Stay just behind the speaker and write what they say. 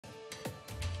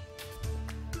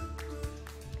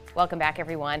Welcome back,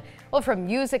 everyone. Well, from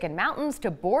music and mountains to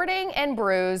boarding and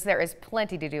brews, there is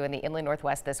plenty to do in the Inland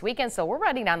Northwest this weekend, so we're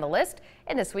running down the list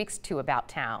in this week's Two About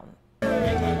Town.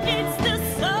 It's the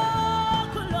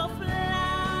circle of life,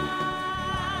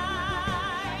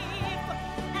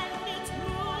 and it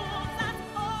moves us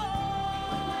all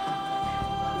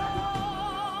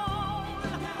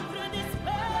through this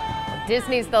world.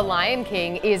 Disney's The Lion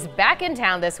King is back in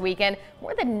town this weekend.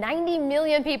 More than 90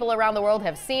 million people around the world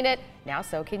have seen it. Now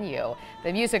so can you.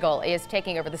 The musical is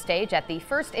taking over the stage at the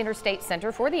First Interstate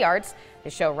Center for the Arts. The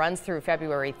show runs through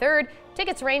February 3rd.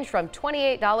 Tickets range from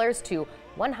 $28 to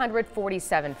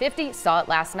 $147.50. Saw it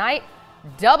last night.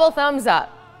 Double thumbs up.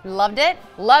 Loved it?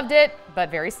 Loved it, but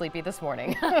very sleepy this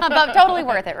morning. But totally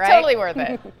worth it, right? Totally worth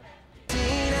it.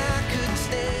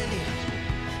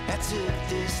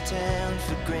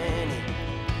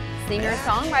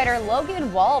 Singer-songwriter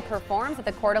Logan Wall performs at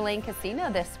the Coeur d'Alene Casino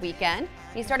this weekend.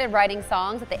 He started writing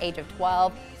songs at the age of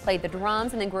 12, played the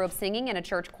drums, and then grew up singing in a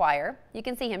church choir. You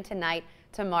can see him tonight,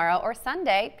 tomorrow, or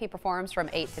Sunday. He performs from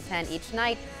 8 to 10 each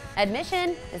night.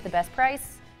 Admission is the best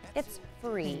price. It's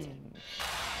free.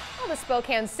 Well, the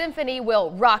Spokane Symphony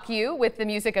will rock you with the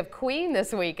music of Queen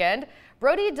this weekend.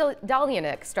 Brody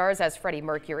Dalyaniuk stars as Freddie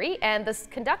Mercury, and the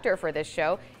conductor for this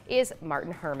show is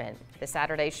Martin Herman. The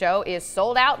Saturday show is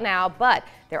sold out now, but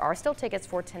there are still tickets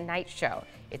for tonight's show.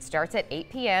 It starts at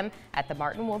 8 p.m. at the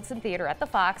Martin Wilson Theater at the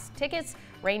Fox. Tickets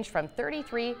range from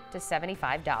 $33 to $75.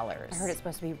 I heard it's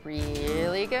supposed to be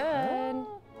really good.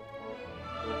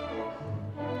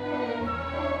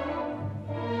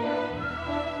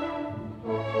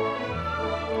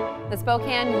 The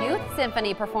Spokane Youth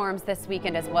Symphony performs this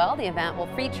weekend as well. The event will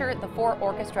feature the 4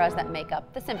 orchestras that make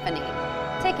up the symphony.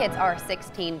 Tickets are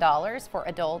 $16 for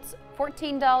adults,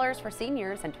 $14 for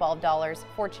seniors, and $12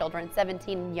 for children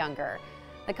 17 and younger.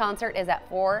 The concert is at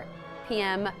 4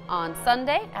 p.m. on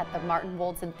Sunday at the Martin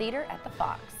Wilson Theater at the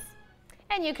Fox.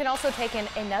 And you can also take in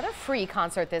another free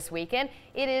concert this weekend.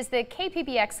 It is the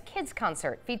KPBX Kids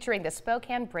Concert featuring the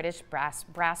Spokane British Brass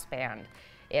Band.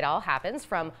 It all happens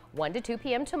from 1 to 2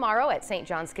 p.m. tomorrow at St.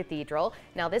 John's Cathedral.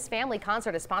 Now, this family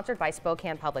concert is sponsored by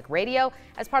Spokane Public Radio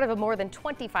as part of a more than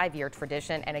 25-year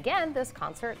tradition. And again, this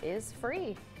concert is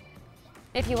free.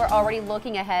 If you are already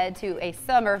looking ahead to a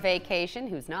summer vacation,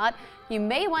 who's not, you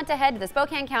may want to head to the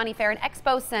Spokane-County Fair and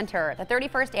Expo Center. The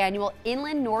 31st annual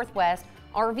Inland Northwest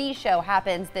RV show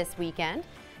happens this weekend.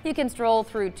 You can stroll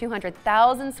through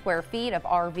 200,000 square feet of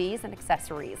RVs and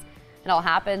accessories. It all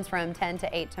happens from 10 to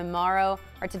 8 tomorrow,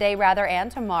 or today rather, and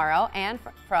tomorrow, and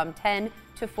from 10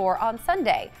 to 4 on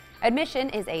Sunday. Admission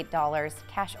is $8.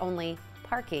 Cash only.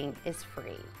 Parking is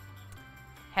free.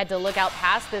 Head to Lookout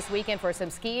Pass this weekend for some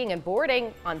skiing and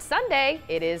boarding. On Sunday,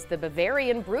 it is the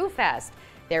Bavarian Brew Fest.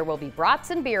 There will be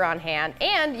brats and beer on hand,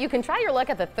 and you can try your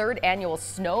luck at the 3rd annual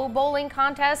snow bowling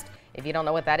contest. If you don't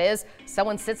know what that is,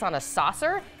 someone sits on a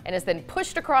saucer and is then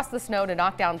pushed across the snow to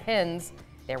knock down pins.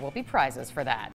 There will be prizes for that.